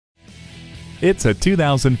It's a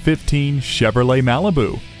 2015 Chevrolet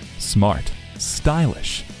Malibu. Smart,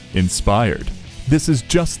 stylish, inspired. This is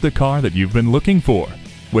just the car that you've been looking for.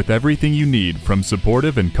 With everything you need, from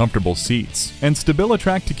supportive and comfortable seats and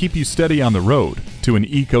StabiliTrak to keep you steady on the road, to an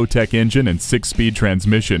Ecotec engine and 6-speed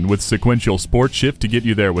transmission with sequential sport shift to get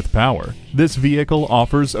you there with power, this vehicle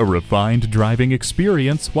offers a refined driving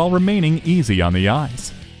experience while remaining easy on the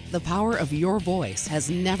eyes. The power of your voice has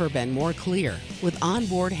never been more clear with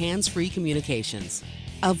onboard hands-free communications.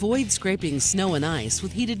 Avoid scraping snow and ice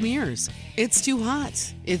with heated mirrors. It's too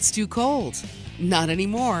hot. It's too cold. Not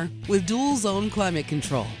anymore with dual zone climate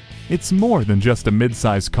control. It's more than just a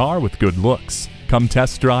mid-size car with good looks. Come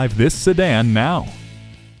test drive this sedan now.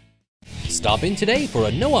 Stop in today for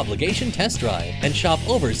a no-obligation test drive and shop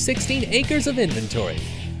over 16 acres of inventory.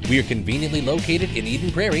 We are conveniently located in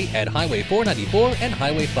Eden Prairie at Highway 494 and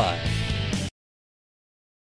Highway 5.